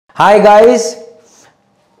Hi guys,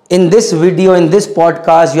 in this video, in this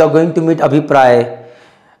podcast, you are going to meet Abhipray.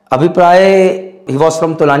 Abhipray, he was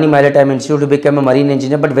from Tolani Maritime Institute to become a marine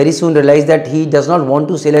engineer, but very soon realized that he does not want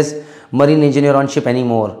to sail as marine engineer on ship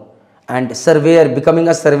anymore. And surveyor, becoming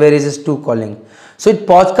a surveyor is his true calling. So in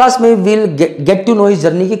podcast में we'll get to know his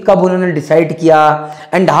journey कि कब उन्होंने decide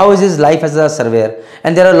किया and how is his life as a surveyor.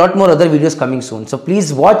 And there are a lot more other videos coming soon. So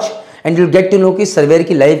please watch and you'll get to know कि surveyor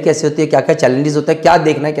की life कैसे होती है, क्या क्या challenges होता है, क्या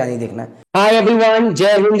देखना है, क्या नहीं देखना है. Hi everyone,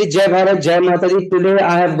 Jai Hind, Jai Bharat, Jai Mataji. Today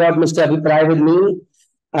I have got Mr. Abhipray with me.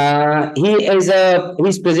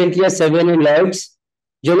 He's presently a surveyor in Lloyd's.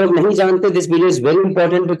 जो लोग नहीं जानते, this video is very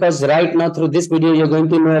important because right now through this video you're going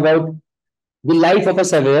to know about the life of a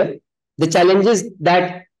surveyor, the challenges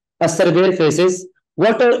that a surveyor faces,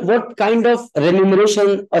 what kind of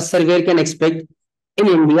remuneration a surveyor can expect in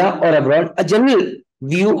India or abroad, a general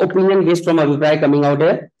view, opinion based from Abhipray coming out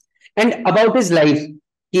here, and about his life.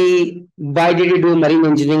 Why did he do marine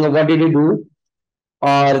engineering, or what did he do,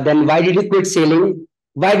 or then why did he quit sailing,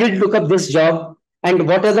 why did he look up this job, and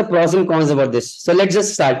what are the pros and cons about this. So let's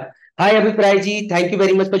just start. Hi Abhipray ji, thank you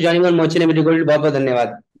very much for joining on Merchant MERI Kolkata. बहुत बहुत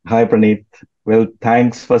धन्यवाद. Hi Praneeth. Well,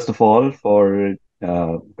 thanks first of all for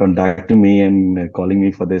contacting me and calling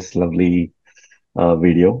me for this lovely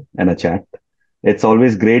video and a chat. It's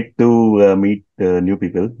always great to meet new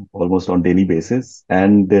people almost on daily basis,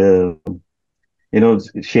 and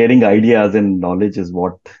sharing ideas and knowledge is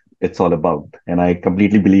what it's all about, and I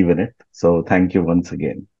completely believe in it. So thank you once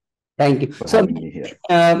again. Thank you. For so having me here.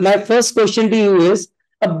 My first question to you is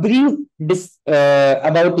a brief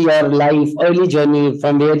about your life, early journey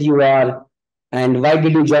from where you are, and why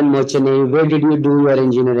did you join Merchant Navy, where did you do your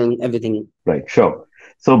engineering, everything. Right, sure.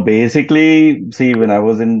 So basically, see, when I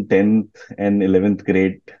was in 10th and 11th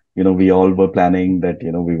grade, we all were planning that,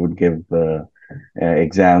 we would give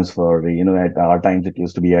exams for, at our times, it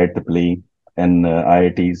used to be IEEE, and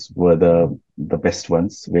IITs were the best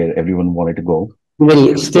ones where everyone wanted to go.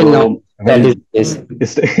 Very, still So, now, that is.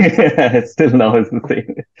 Still now is the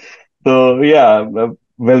same. So yeah,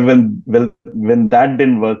 when that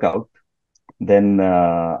didn't work out, then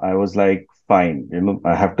I was like, fine,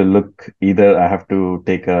 I have to look, either I have to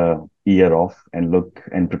take a year off and look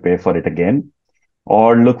and prepare for it again,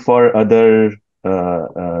 or look for other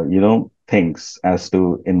things as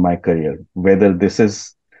to in my career, whether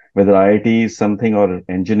IIT is something, or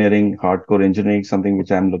engineering, hardcore engineering, something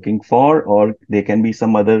which I'm looking for, or there can be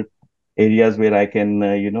some other areas where I can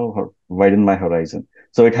widen my horizon.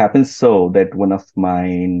 So it happens so that one of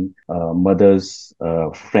my mother's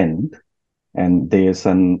friend, and their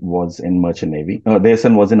son was in Merchant Navy. Their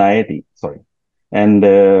son was in IIT, sorry. And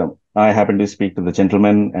I happened to speak to the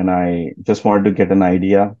gentleman, and I just wanted to get an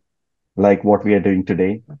idea, like what we are doing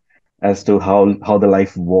today, as to how the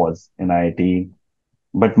life was in IIT.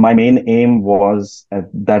 But my main aim was, at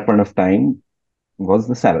that point of time, was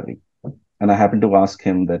the salary. And I happened to ask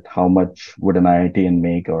him that how much would an IITian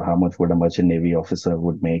make, or how much would a Merchant Navy officer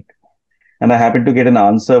would make. And I happened to get an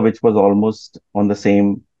answer which was almost on the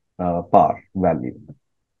same par value.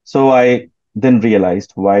 So I then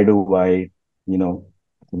realized, why do I,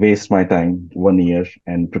 waste my time 1 year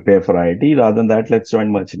and prepare for IIT? Rather than that, let's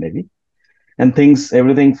join Merchant Navy. And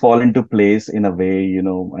everything fall into place in a way.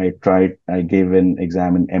 I gave an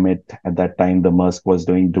exam in EMIT. At that time, the Maersk was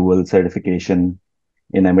doing dual certification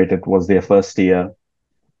in EMIT. It was their first year.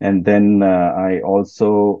 And then I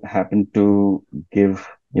also happened to give,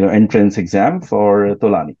 entrance exam for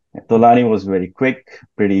Tolani. Tolani was very quick,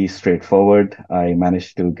 pretty straightforward. I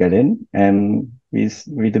managed to get in, and we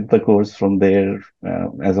did the course from there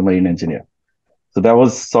as a marine engineer. So that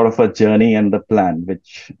was sort of a journey and the plan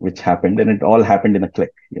which happened, and it all happened in a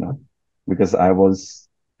click, because I was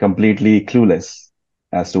completely clueless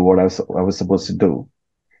as to what I was supposed to do.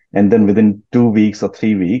 And then within 2 weeks or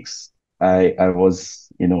 3 weeks, I was,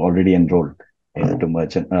 already enrolled into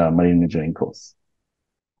marine engineering course.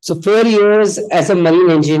 So 4 years as a marine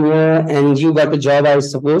engineer, and you got a job, I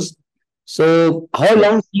suppose. So how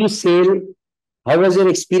long did you sail? How was your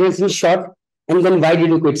experience in short? And then why did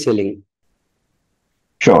you quit sailing?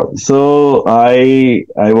 Sure. So I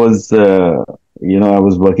was I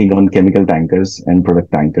was working on chemical tankers and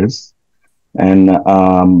product tankers, and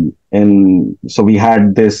so we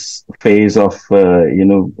had this phase of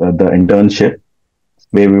the internship,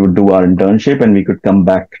 where we would do our internship and we could come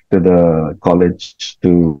back to the college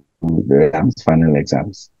to do the final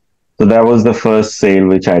exams. So that was the first sail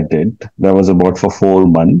which I did. That was about for 4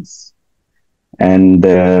 months. And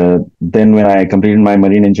then when I completed my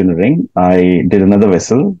marine engineering, I did another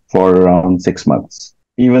vessel for around 6 months.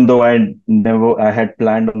 Even though I had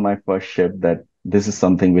planned on my first ship that this is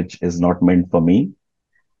something which is not meant for me.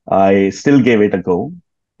 I still gave it a go,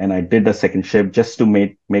 and I did a second shift just to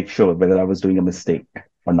make sure whether I was doing a mistake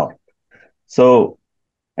or not. So,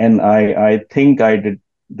 and I think I did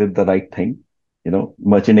the right thing.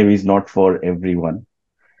 Merchant Navy is not for everyone,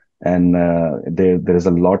 and there is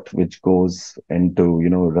a lot which goes into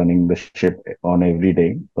running the ship on every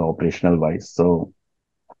day, the operational wise. So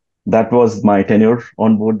that was my tenure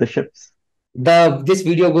on board the ships. This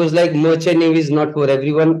video goes like merchant navy is not for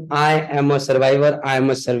everyone. I am a survivor. I am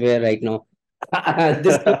a surveyor right now.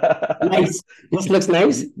 This looks nice. This looks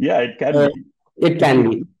nice. Yeah, it can Uh, be. it can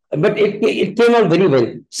be, but it came out very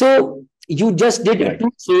well. So you just did Right.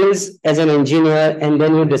 two sales as an engineer, and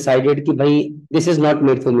then you decided कि भाई this is not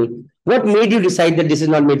made for me. What made you decide that this is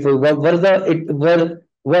not made for you?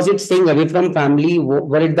 Was it staying away from family?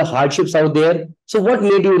 Were it the hardships out there? So what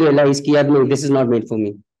made you realize कि यार no, this is not made for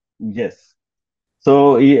me? Yes.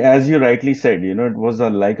 So, as you rightly said, it was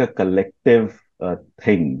like a collective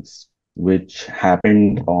things which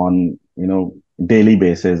happened on, daily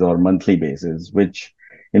basis or monthly basis, which,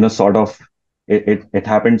 sort of it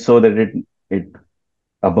happened so that it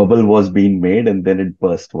a bubble was being made and then it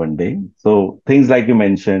burst one day. So things like you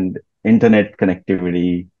mentioned, internet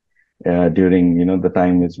connectivity during, the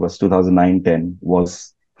time it was 2009-10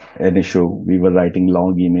 was an issue. We were writing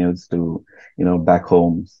long emails to, back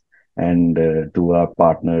homes and to our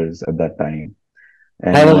partners at that time.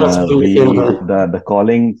 I And was also doing the same thing. the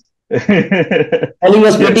calling, Calling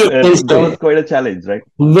was pretty yes, that was expensive, quite a challenge, right?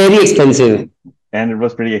 very expensive. And it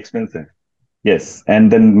was pretty expensive. Yes,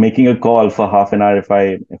 and then making a call for half an hour, if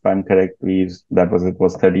I'm correct, it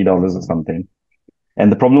was $30 or something.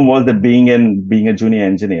 And the problem was that being a junior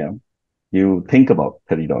engineer, you think about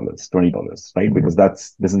 $30, $20, right? Because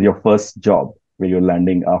this is your first job where you're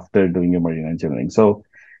landing after doing your marine engineering. So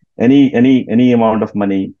any amount of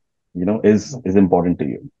money, is important to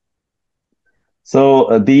you.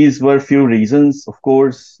 So these were few reasons. Of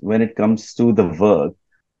course, when it comes to the work,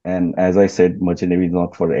 and as I said, merchant navy is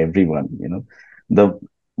not for everyone. The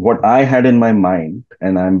what I had in my mind,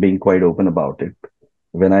 and I'm being quite open about it.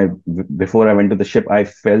 Before I went to the ship, I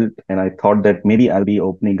felt and I thought that maybe I'll be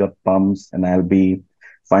opening up pumps and I'll be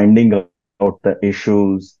finding out the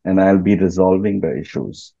issues and I'll be resolving the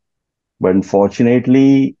issues. But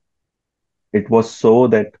unfortunately, it was so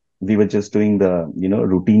that we were just doing the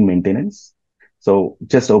routine maintenance, so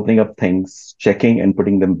just opening up things, checking and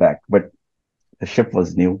putting them back. But the ship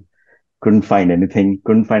was new, couldn't find anything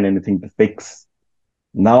to fix.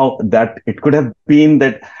 Now that it could have been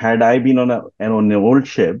that had I been on an old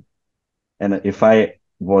ship, and if I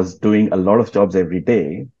was doing a lot of jobs every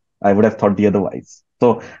day, I would have thought the otherwise.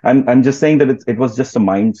 So I'm just saying that it was just a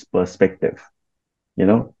mind's perspective, you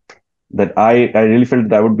know that I really felt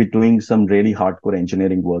that I would be doing some really hardcore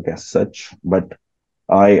engineering work as such, but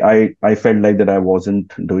I felt like that I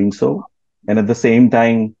wasn't doing so. And at the same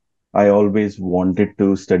time, I always wanted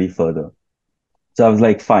to study further. So I was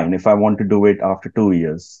like, fine, if I want to do it after 2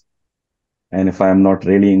 years, and if I'm not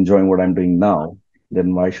really enjoying what I'm doing now,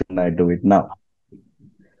 then why shouldn't I do it now?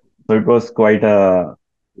 So it was quite a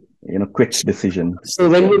quick decision So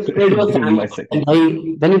when you told your during family, my second.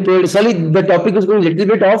 when you told, sorry, the topic is going a little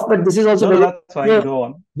bit off, but this is also No, no, that's fine. Go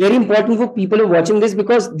on. very important for people who are watching this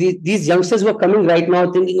because these youngsters who are coming right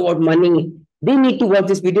now thinking about money, they need to watch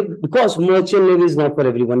this video because merchant navy is not for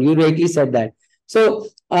everyone. You rightly said that. So,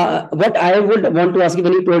 what I would want to ask you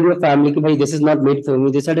when you told your family, "Ki, bhai, this is not made for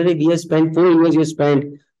me," they said, "Arey, we have spent 4 years, you spent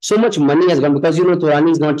so much money has gone because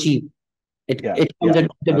Torani is not cheap. Yeah, It comes yeah, at a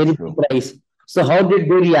that's very true. big price. So, how did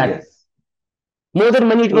they react? Yes. More than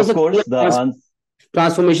money, it So was of a course the answer.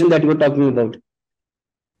 transformation that you were talking about.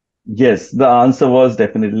 Yes, the answer was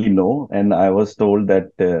definitely no, and I was told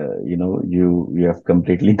that you have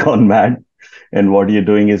completely gone mad, and what you're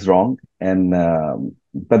doing is wrong. And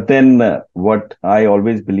but then what I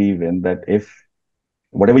always believe in that if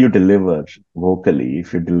whatever you deliver vocally,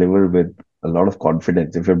 if you deliver with a lot of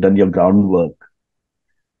confidence, if you've done your groundwork,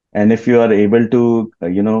 and if you are able to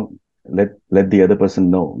let the other person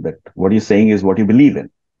know that what you're saying is what you believe in,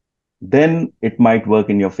 then it might work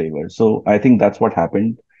in your favor. So I think that's what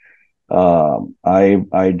happened.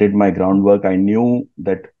 I did my groundwork. I knew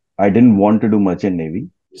that I didn't want to do merchant navy.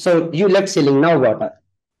 So you left sailing. Now Uh, what?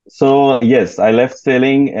 So yes, I left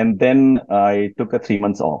sailing and then I took a 3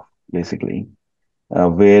 months off, basically,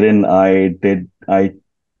 wherein I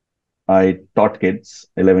taught kids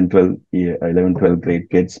 11, 12, 11, 12 grade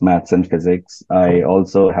kids maths and physics. I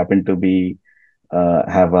also happened to be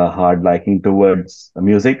have a hard liking towards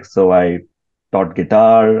music, so I taught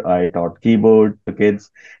guitar, I taught keyboard to kids,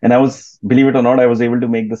 and believe it or not, I was able to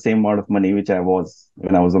make the same amount of money which I was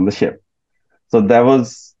when I was on the ship. So that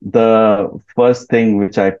was the first thing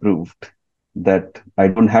which I proved, that I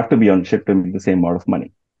don't have to be on ship to make the same amount of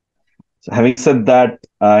money. So having said that,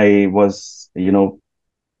 I was,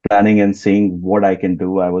 planning and seeing what I can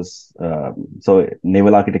do. So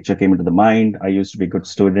naval architecture came into the mind. I used to be a good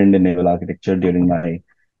student in naval architecture during my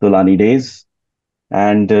Tulani days.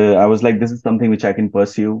 And I was like, this is something which I can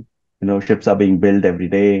pursue. Ships are being built every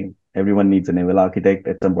day. Everyone needs a naval architect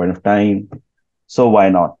at some point of time. So why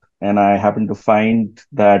not? And I happened to find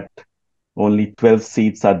that only 12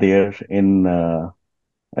 seats are there in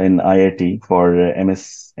IIT for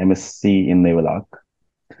MSc in naval arch,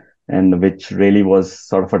 and which really was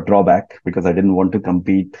sort of a drawback because I didn't want to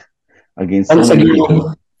compete against so Once many again,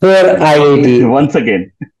 people. for IIT. Once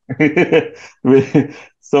again.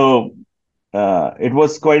 So it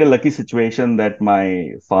was quite a lucky situation that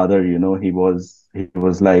my father, he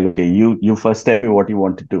was like, okay, you first tell me what you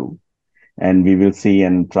want to do, and we will see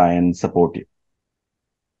and try and support you.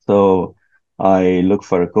 So I looked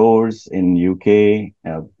for a course in UK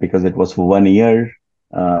because it was for 1 year,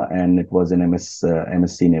 and it was in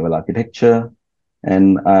MSc Naval Architecture,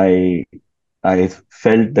 and I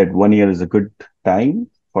felt that 1 year is a good time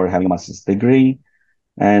for having a master's degree,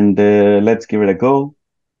 and let's give it a go.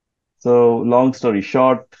 So long story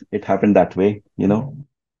short, it happened that way, ये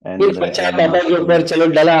and बच्चा I पापा के managed ऊपर to. चलो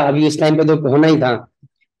डला अभी इस time पे तो होना ही था.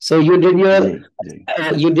 So Jay, Jay.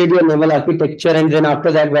 you did your naval architecture, and then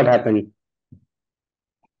after that what happened?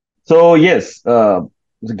 So yes,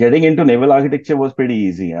 getting into naval architecture was pretty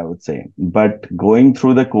easy, I would say. But going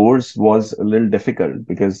through the course was a little difficult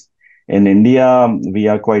because in India we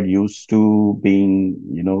are quite used to being,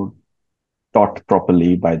 taught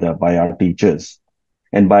properly by our teachers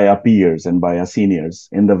and by our peers and by our seniors,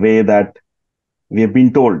 in the way that we have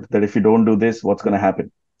been told that if you don't do this, what's going to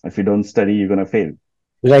happen? If you don't study, you're going to fail.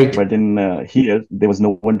 Right. But in here, there was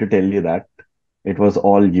no one to tell you that. It was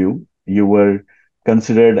all you. You were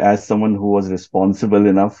considered as someone who was responsible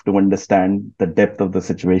enough to understand the depth of the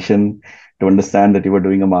situation, to understand that you were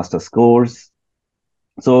doing a master's course.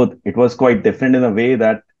 So it was quite different in a way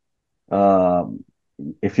that uh,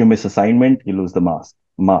 if you miss assignment, you lose the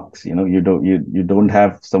marks. You don't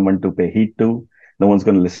have someone to pay heed to. No one's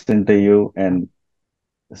going to listen to you, and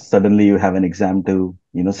suddenly you have an exam to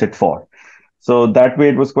sit for. So that way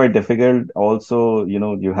it was quite difficult. Also,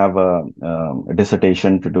 you have a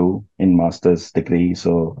dissertation to do in master's degree.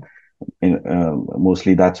 So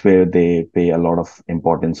mostly that's where they pay a lot of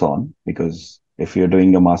importance on, because if you're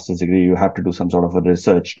doing a master's degree, you have to do some sort of a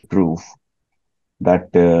research to prove that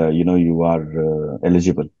you are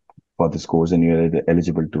eligible for this course, and you're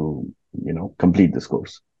eligible to complete this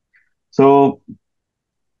course. So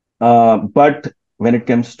but when it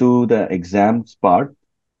comes to the exams part,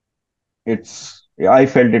 I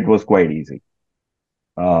felt it was quite easy.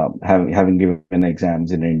 Having given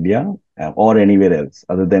exams in India or anywhere else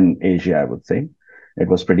other than Asia, I would say it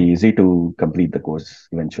was pretty easy to complete the course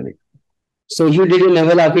eventually. So you did your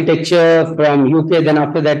naval architecture from UK. Then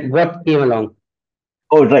after that, what came along?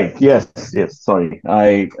 Oh, right. Yes, yes. Sorry,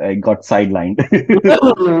 I got sidelined.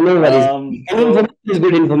 No worries. Any So, information is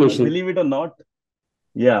good information. believe it or not,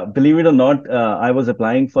 yeah, believe it or not, I was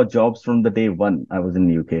applying for jobs from the day one I was in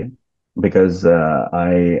the UK, because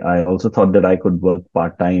I also thought that I could work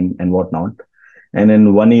part time and whatnot. And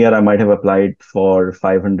in 1 year, I might have applied for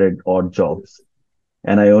 500 odd jobs.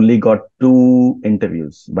 And I only got two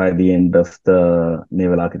interviews by the end of the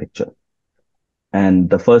naval architecture. And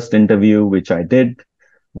the first interview, which I did,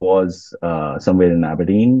 was somewhere in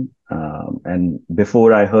Aberdeen. And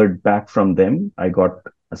before I heard back from them, I got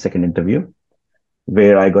a second interview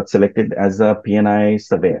where I got selected as a PNI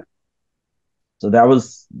surveyor. So that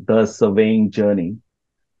was the surveying journey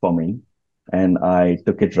for me. And I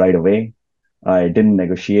took it right away. I didn't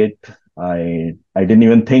negotiate. I didn't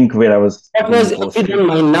even think where I was What being was, if you posted. don't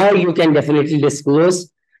mind, now you can definitely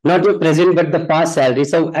disclose not your present but the past salary.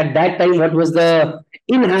 So at that time, what was the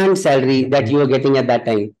in-hand salary that you were getting at that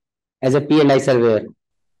time as a P&I surveyor?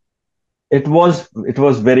 It was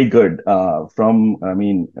very good. I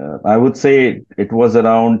would say it was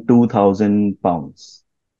around £2,000.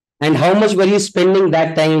 And how much were you spending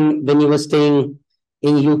that time when you were staying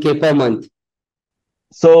in UK per month?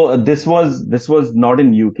 So this was not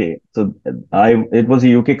in UK. So it was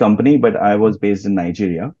a UK company, but I was based in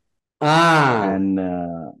Nigeria, Ah, and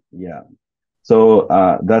yeah. So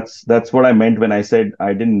that's what I meant when I said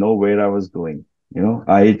I didn't know where I was going.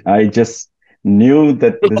 I just knew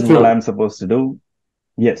that with this the is what flow. I'm supposed to do.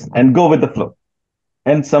 Yes, and go with the flow.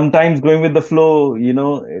 And sometimes going with the flow,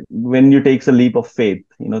 when you takes a leap of faith,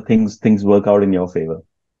 things work out in your favor.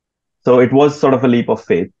 So it was sort of a leap of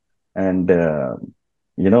faith, and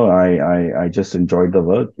I just enjoyed the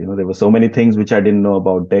work. There were so many things which I didn't know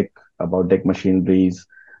about deck machineries,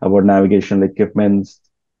 about navigational equipments,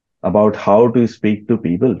 about how to speak to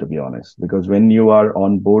people, to be honest. Because when you are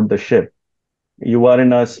on board the ship, you are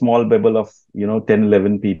in a small bubble of, 10,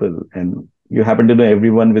 11 people, and you happen to know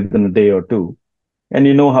everyone within a day or two, and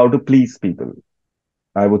you know how to please people.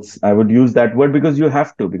 I would use that word because you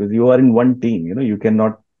have to, because you are in one team. You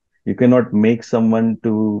cannot make someone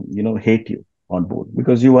to, hate you on board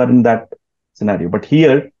because you are in that scenario. But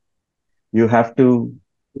here you have to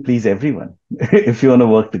please everyone if you want to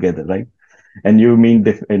work together, right? And you will meet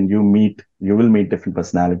different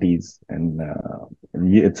personalities, and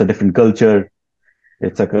it's a different culture.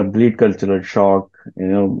 It's a complete cultural shock,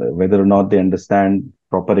 whether or not they understand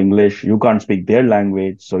proper English. You can't speak their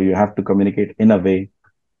language, so you have to communicate in a way.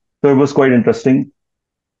 So it was quite interesting.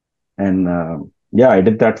 And yeah, I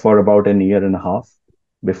did that for about a year and a half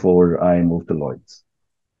before I moved to Lloyd's.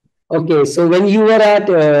 Okay, so when you were at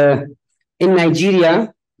in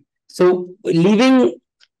Nigeria, so leaving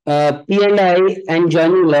P&I and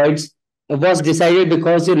joining Lloyd's was decided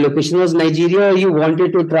because your location was Nigeria, or you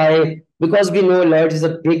wanted to try, because we know Lloyd's is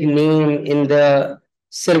a big name in the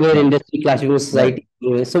surveyor Right. industry, classification Right. society.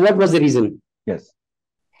 So what was the reason? Yes.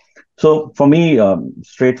 So for me,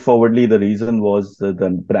 straightforwardly, the reason was the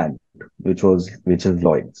brand, which is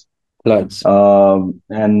Lloyd's. Lloyd's. And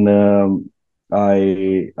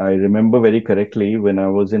I remember very correctly when I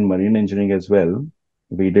was in marine engineering as well.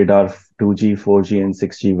 We did our 2G, 4G, and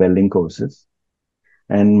 6G welding courses,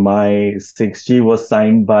 and my 6G was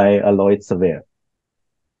signed by a Lloyd surveyor.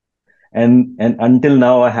 And until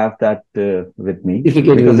now, I have that with me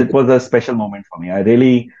Certificate because with it was a special moment for me.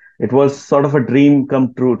 It was sort of a dream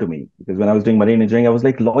come true to me, because when I was doing marine engineering, I was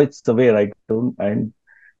like, Lloyd surveyor. And so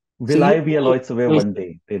will I be a Lloyd surveyor one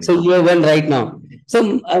day? so Really? you are one right now.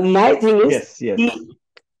 So my thing is, Yes, yes. ki-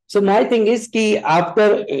 so my thing is ki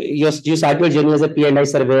after you started your journey as a P&I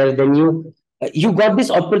surveyor, then you got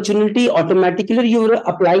this opportunity automatically, or you were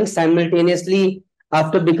applying simultaneously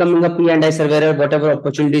after becoming a P&I surveyor, whatever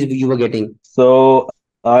opportunities you were getting. So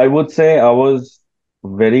I would say I was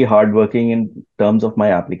very hardworking in terms of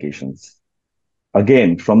my applications.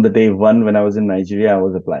 Again, from the day one when I was in Nigeria, I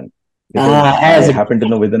was applying because I As it, happened to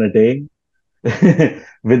know within a day,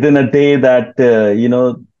 within a day that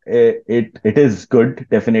it is good.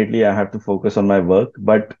 Definitely, I have to focus on my work.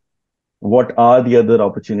 But what are the other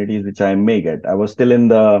opportunities which I may get? I was still in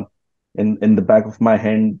the back of my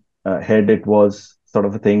head. It was sort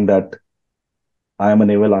of a thing that I am a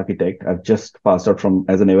naval architect. I've just passed out from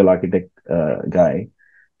as a naval architect guy.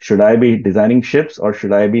 Should I be designing ships or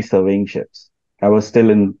should I be surveying ships? I was still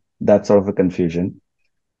in that sort of a confusion.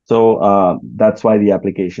 So that's why the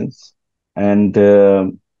applications. And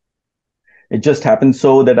it just happened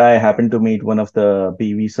so that I happened to meet one of the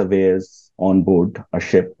PV surveyors on board a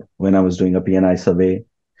ship when I was doing a PNI survey.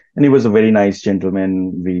 And he was a very nice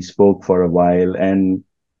gentleman. We spoke for a while, and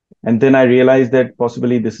then I realized that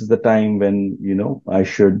possibly this is the time when, I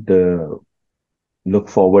should look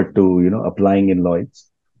forward to, applying in Lloyd's,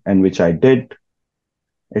 and which I did.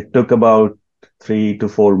 It took about 3 to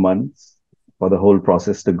 4 months for the whole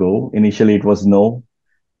process to go. Initially, it was no.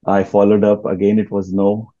 I followed up. Again, it was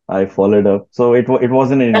no. I followed up. So it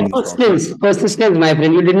wasn't an easy process. persistence, my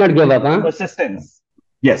friend. You did not give up, huh? Persistence.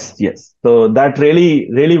 Yes, yes. So that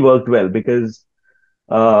really, really worked well because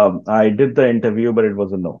I did the interview, but it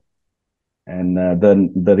was a no. And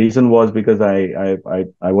the reason was because I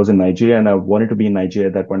was in Nigeria and I wanted to be in Nigeria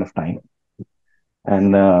at that point of time.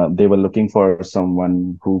 And they were looking for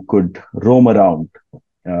someone who could roam around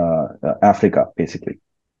Africa, basically.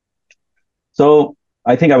 So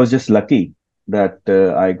I think I was just lucky that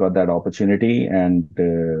I got that opportunity, and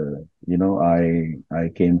I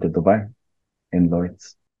came to Dubai in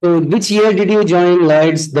Lloyd's. So which year did you join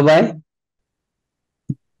Lloyd's Dubai?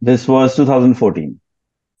 This was 2014.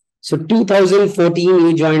 So 2014,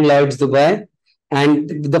 you joined Lloyd's Dubai, and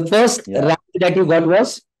the first Yeah, rank that you got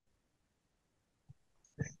was.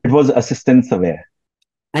 it was assistant surveyor.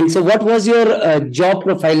 And so, what was your job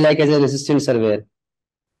profile like as an assistant surveyor?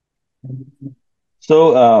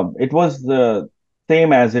 So it was the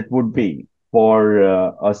same as it would be for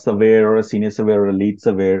a surveyor or a senior surveyor or a lead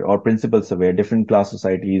surveyor or principal surveyor. Different class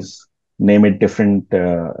societies name it different,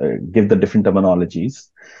 give the different terminologies.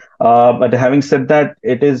 But having said that,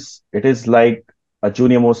 it is like a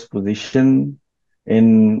junior most position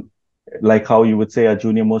in, like how you would say a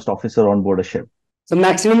junior most officer on board a ship. So,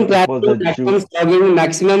 maximum So it was classroom, a maximum slogging,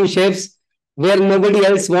 maximum shifts where nobody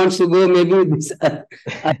else wants to go. Maybe this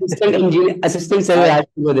assistant engineer, assistant surveyor I has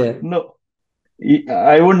to go there. no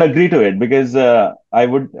I wouldn't agree to it because I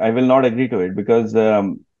will not agree to it because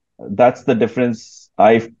that's the difference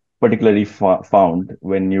I particularly found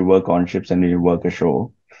when you work on ships and when you work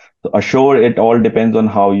ashore. So ashore, it all depends on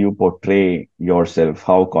how you portray yourself.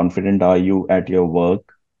 How confident are you at your work?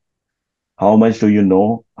 How much do you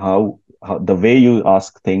know? How the way you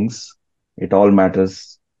ask things, it all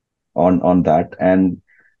matters on that. And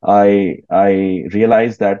I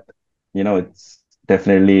realized that,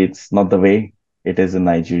 it's not the way it is in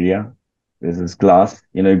Nigeria. This is class.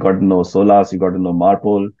 You got to know SOLAS, you got to know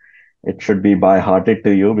MARPOL. It should be by hearted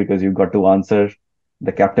to you because you've got to answer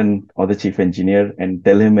the captain or the chief engineer and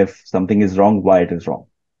tell him if something is wrong, why it is wrong.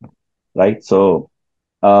 Right. So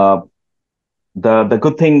uh, the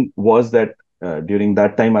good thing was that during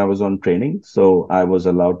that time I was on training, so I was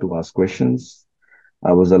allowed to ask questions.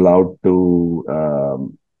 I was allowed to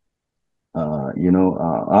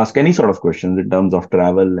ask any sort of questions in terms of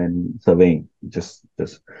travel and surveying. Just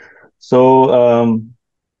so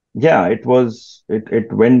yeah, it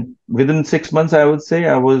went within 6 months. I would say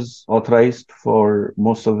I was authorized for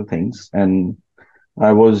most of the things, and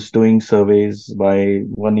I was doing surveys by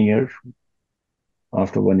 1 year,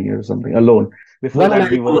 after 1 year or something, alone. Before One that,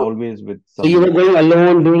 man. we were always with So you were some. going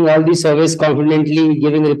alone, doing all these surveys confidently,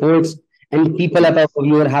 giving reports, and people above Yes,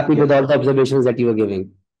 you were happy with yes, all the observations that you were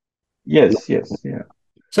giving. yes, yeah.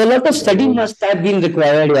 So a lot of That study must was have been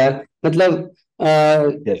required, yeah. Matlab,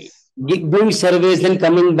 uh, yes, doing surveys, then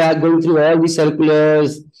coming back, going through all the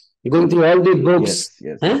circulars, going through all the books.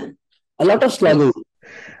 yes, yes, Huh? A lot of slugging.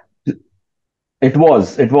 yes. It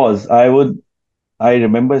was. I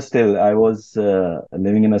remember still. I was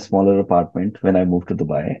living in a smaller apartment when I moved to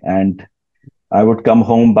Dubai, and I would come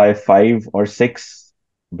home by 5 or 6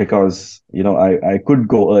 because I could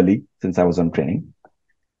go early since I was on training.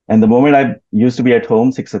 And the moment I used to be at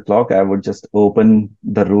home, 6 o'clock, I would just open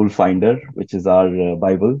the rule finder, which is our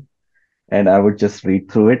Bible, and I would just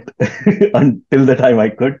read through it until the time I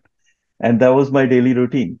could. And that was my daily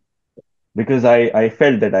routine because I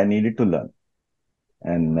felt that I needed to learn.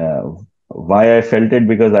 And why I felt it,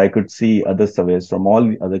 because I could see other surveyors from all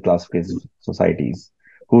the other classification societies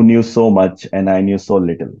who knew so much and I knew so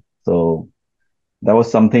little. So that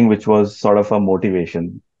was something which was sort of a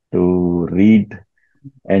motivation to read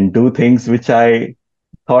and do things which I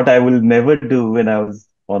thought I will never do when I was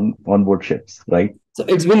on board ships, right? So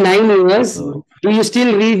it's been 9 years. So Do you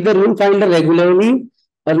still read the rule finder regularly,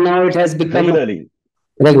 or now it has become regularly,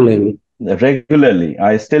 regularly? regularly,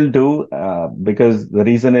 I still do because the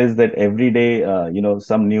reason is that every day,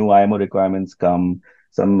 some new IMO requirements come,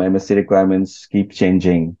 some MSC requirements keep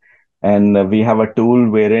changing, and we have a tool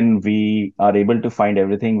wherein we are able to find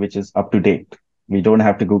everything which is up to date. We don't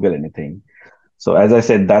have to Google anything. So as I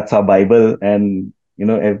said, that's our Bible. And,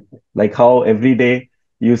 like how every day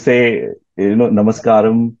you say,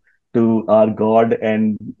 namaskaram to our God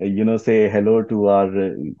and, say hello to our,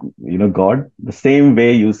 God, the same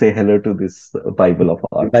way you say hello to this Bible of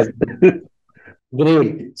ours.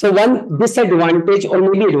 Great. So one disadvantage or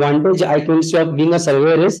maybe advantage I can say of being a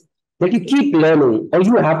surveyor is that you keep learning or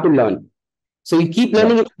you have to learn. So you keep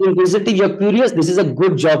learning, Right. if you're inquisitive, you're curious, this is a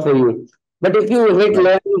good job for you. But if you hate Right.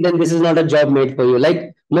 learning, then this is not a job made for you.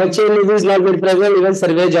 Like merchant navy is not made for everyone, even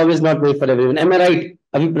surveyor job is not made for everyone. Am I right,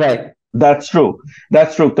 Abhipray? That's true.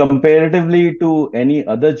 That's true. Comparatively to any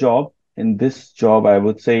other job, in this job, I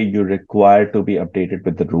would say you're required to be updated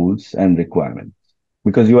with the rules and requirements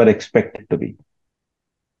because you are expected to be.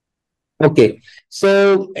 Okay.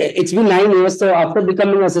 So it's been 9 years. So after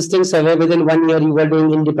becoming assistant surveyor, within 1 year, you were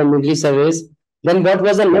doing independently surveys. Then what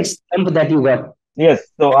was the Right. next jump that you got? Yes.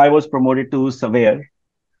 So I was promoted to surveyor.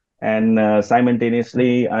 And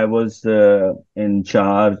simultaneously, I was in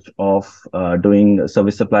charge of doing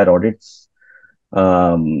service supplier audits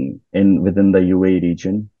in within the UAE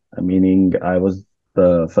region, meaning I was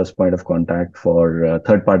the first point of contact for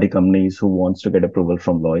third-party companies who wants to get approval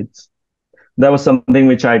from Lloyd's. That was something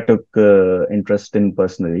which I took interest in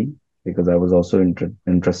personally because I was also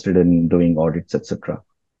interested in doing audits, etc.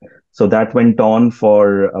 So that went on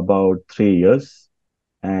for about 3 years,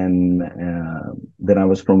 and then I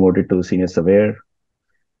was promoted to senior surveyor,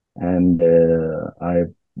 and I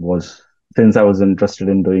was since I was interested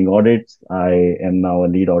in doing audits, I am now a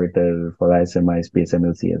lead auditor for ISMI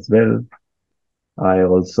PSMLC as well. I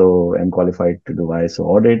also am qualified to do ISO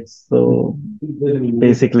audits. So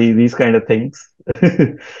basically, these kind of things.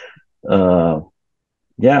 uh,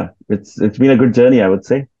 yeah, it's been a good journey, I would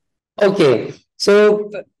say. Okay.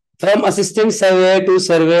 So from assistant surveyor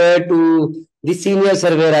to the senior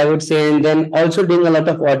surveyor, I would say, and then also doing a lot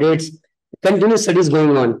of audits, continuous studies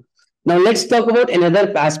going on. Now let's talk about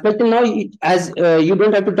another aspect. And now, as you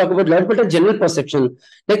don't have to talk about lot, but a general perception,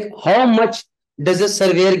 like how much does a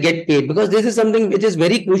surveyor get paid? Because this is something which is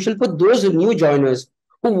very crucial for those new joiners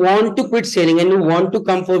who want to quit sailing and who want to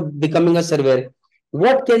come for becoming a surveyor.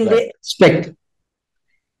 What can Right. they expect?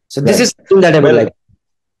 So this Right. is something that I would Well, like.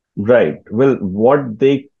 right. Well, what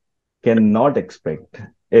they cannot expect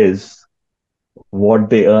is what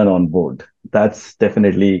they earn on board. That's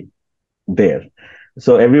definitely there.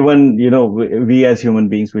 So everyone, we as human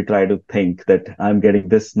beings, we try to think that I'm getting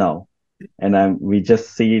this now, and we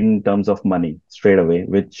just see in terms of money straight away,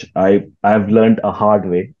 which I've learned a hard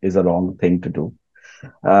way is a wrong thing to do.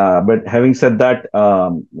 But having said that,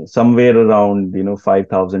 somewhere around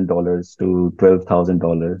 $5,000 to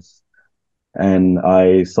 $12,000, and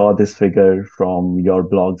I saw this figure from your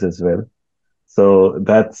blogs as well. So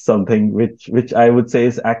that's something which I would say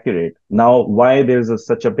is accurate. Now, why there's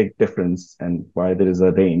such a big difference and why there is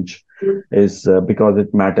a range is because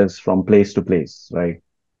it matters from place to place, right?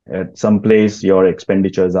 At some place, your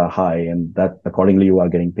expenditures are high, and that accordingly you are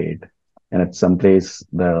getting paid. And at some place,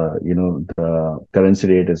 the currency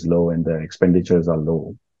rate is low and the expenditures are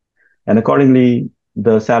low, and accordingly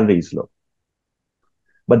the salary is low.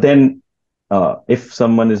 But then, if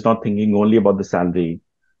someone is not thinking only about the salary,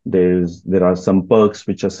 there are some perks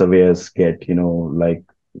which a surveyors get. Like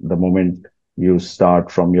the moment you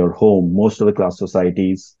start from your home, most of the class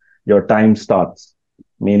societies, your time starts,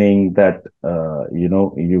 meaning that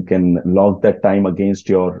you can log that time against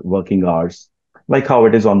your working hours, like how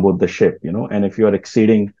it is on board the ship. And if you are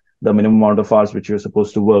exceeding the minimum amount of hours which you're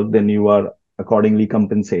supposed to work, then you are accordingly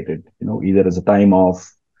compensated. Either as a time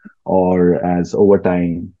off or as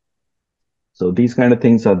overtime. So these kind of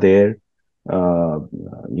things are there.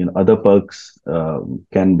 Other perks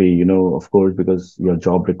can be, of course, because your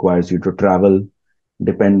job requires you to travel.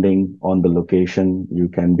 Depending on the location, you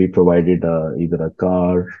can be provided either a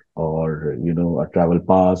car or, a travel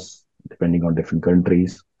pass, depending on different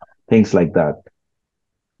countries, things like that.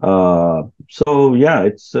 So yeah,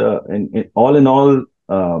 it's all in all,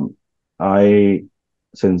 I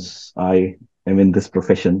since I am in this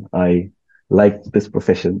profession, I like this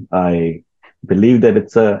profession. I believe that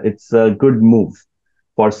it's a good move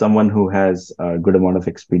for someone who has a good amount of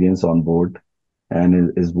experience on board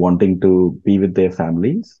and is wanting to be with their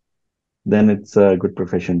families. Then it's a good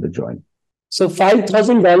profession to join. So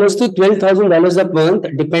 $5,000 to $12,000 a month,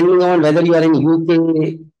 depending on whether you are in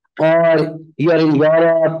UK or you are in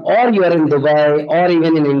Europe or you are in Dubai or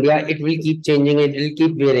even in India, it will keep changing. It will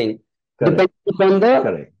keep varying Correct. depending upon the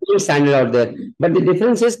Correct. standard out there. But the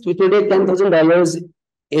difference is today $10,000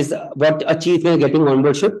 is what a chief is getting on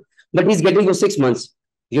board ship, but he's getting for 6 months.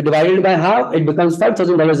 You divide it by half, it becomes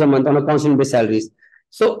 $5,000 a month on a constant base salaries.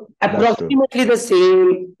 So That's true. approximately the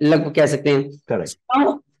same, लगभग कह सकते हैं. Correct. So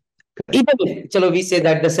now even if chalo, we say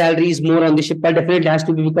that the salary is more on the ship, but definitely has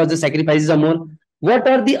to be because the sacrifices are more. What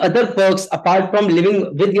are the other perks apart from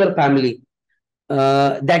living with your family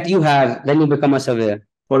that you have when you become a surveyor?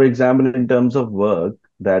 For example, in terms of work,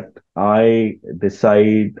 that I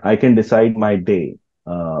can decide my day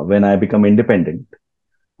when I become independent.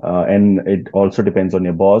 And it also depends on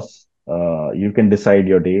your boss. You can decide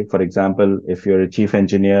your day. For example, if you're a chief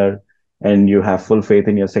engineer and you have full faith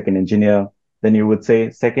in your second engineer, then you would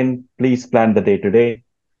say, second, please plan the day today.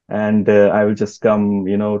 And I will just come,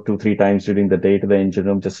 2, 3 times during the day to the engine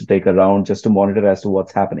room just to take a round, just to monitor as to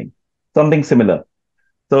what's happening. Something similar.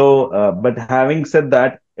 So, but having said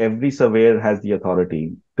that, every surveyor has the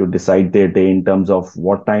authority to decide their day in terms of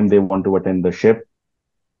what time they want to attend the ship.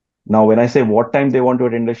 Now, when I say what time they want to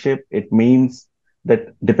attend the ship, it means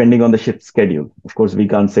that depending on the ship's schedule. Of course, we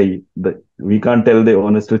can't say that we can't tell the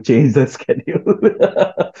owners to change the schedule.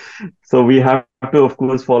 So we have to, of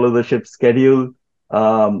course, follow the ship's schedule.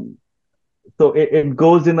 Um, so it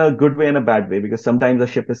goes in a good way and a bad way, because sometimes the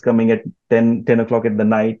ship is coming at 10 o'clock at the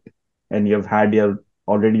night and you've had your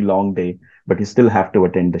already long day, but you still have to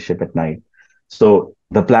attend the ship at night. So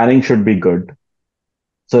the planning should be good.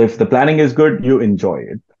 So if the planning is good, you enjoy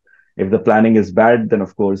it. If the planning is bad, then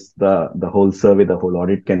of course the whole survey, the whole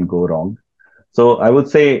audit can go wrong. So I would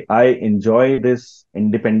say I enjoy this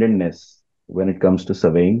independentness when it comes to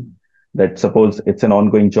surveying. That suppose it's an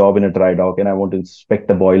ongoing job in a dry dock and I want to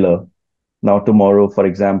inspect a boiler. Now tomorrow, for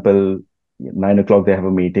example, 9 o'clock they have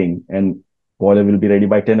a meeting and boiler will be ready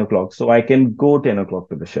by 10 o'clock. So I can go 10 o'clock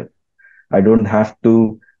to the ship. I don't have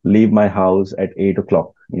to leave my house at 8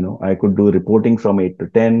 o'clock. I could do reporting from 8 to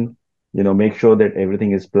 10. Make sure that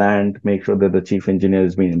everything is planned, make sure that the chief engineer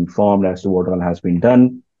has been informed as to what all has been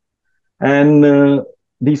done, and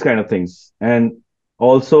these kind of things. And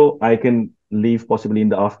also, I can leave possibly in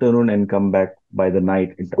the afternoon and come back by the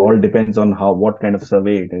night. It all depends on what kind of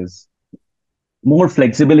survey it is. More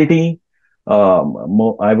flexibility,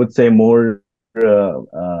 more, I would say more,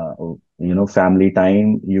 family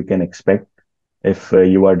time you can expect if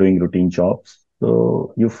you are doing routine jobs.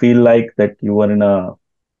 So you feel like that you are in a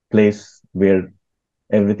place where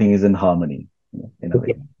everything is in harmony, in a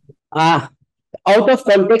Okay. way. Out of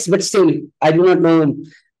context, but still, I do not know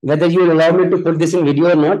whether you will allow me to put this in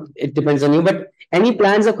video or not. It depends on you. But any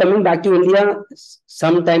plans of coming back to India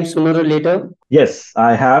sometime sooner or later? Yes,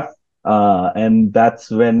 I have, and that's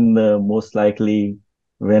when most likely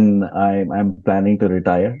when I'm planning to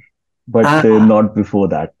retire, but Ah, not before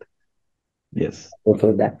that. Yes,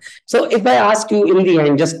 before that. So if I ask you in the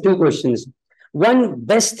end, just two questions. One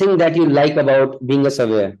best thing that you like about being a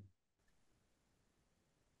surveyor?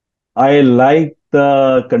 I like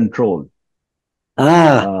the control.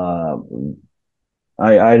 Ah, Uh,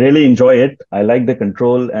 I really enjoy it. I like the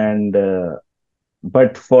control, and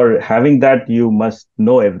but for having that, you must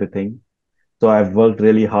know everything. So I've worked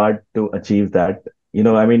really hard to achieve that.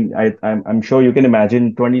 I mean, I'm sure you can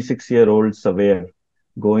imagine 26-year-old surveyor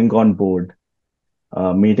going on board,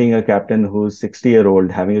 meeting a captain who's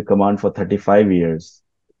 60-year-old having a command for 35 years,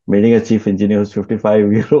 meeting a chief engineer who's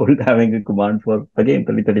 55-year-old having a command for again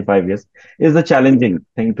 35 years is a challenging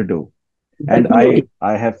thing to do. And definitely.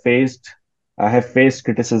 I have faced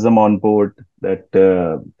criticism on board that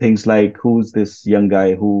things like who's this young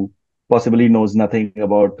guy who possibly knows nothing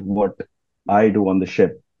about what I do on the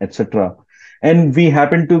ship, etc. And we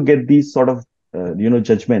happen to get these sort of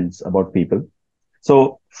judgments about people.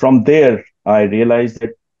 So from there, I realized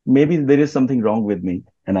that maybe there is something wrong with me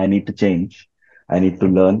and I need to change. I need to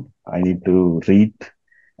learn. I need to read.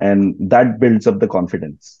 And that builds up the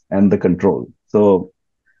confidence and the control. So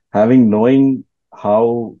knowing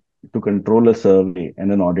how to control a survey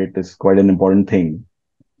and an audit is quite an important thing,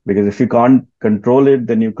 because if you can't control it,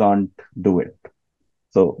 then you can't do it.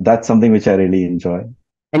 So that's something which I really enjoy.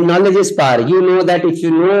 And knowledge is power. You know that if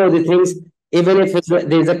you know the things, even if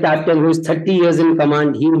there is a captain who is 30 years in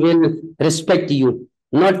command, he will respect you,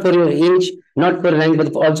 not for your age, not for rank,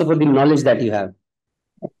 but also for the knowledge that you have.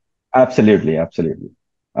 Absolutely, absolutely.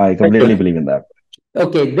 I completely Okay. believe in that.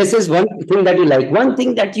 Okay, this is one thing that you like. One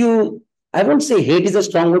thing that you, I won't say hate is a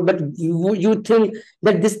strong word, but you think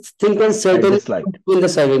that this thing can I certainly dislike. in the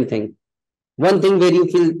serving thing. One thing where you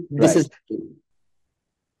feel this Right. is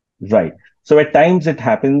Right. So at times it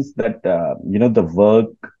happens that the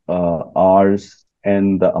work hours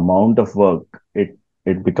and the amount of work,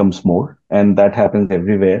 it becomes more, and that happens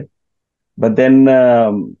everywhere. But then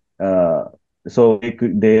so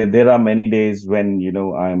there are many days when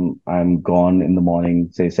I'm gone in the morning,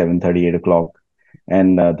 say 7:30, 8 o'clock,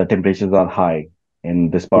 and the temperatures are high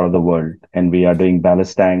in this part of the world, and we are doing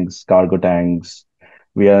ballast tanks, cargo tanks.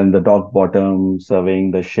 We are in the dock bottom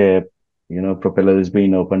surveying the ship. Propeller is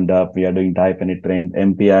being opened up. We are doing dye penetrant,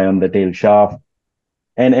 MPI on the tail shaft,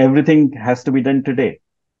 and everything has to be done today.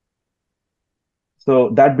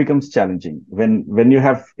 So that becomes challenging when you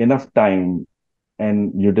have enough time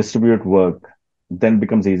and you distribute work, then it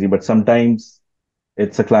becomes easy. But sometimes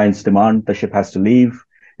it's a client's demand. The ship has to leave.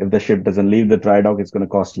 If the ship doesn't leave the dry dock, it's going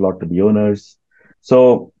to cost a lot to the owners.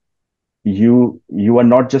 So you are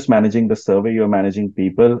not just managing the survey, you're managing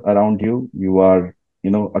people around you. You are,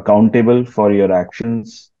 accountable for your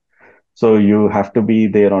actions. So you have to be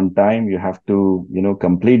there on time. You have to,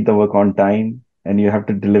 complete the work on time, and you have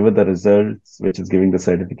to deliver the results, which is giving the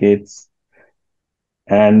certificates.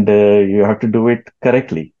 And you have to do it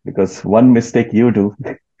correctly, because one mistake you do,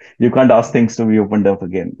 you can't ask things to be opened up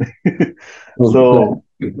again. So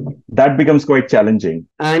that becomes quite challenging.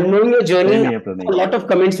 and knowing your Same journey, here, a Pranay. lot of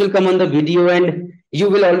comments will come on the video, and you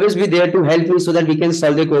will always be there to help me so that we can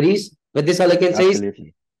solve the queries. With this, all I can say is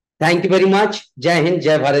Absolutely. thank you very much. Jai Hind,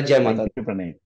 Jai Bharat, Jai Thank Mata. you, Pranay.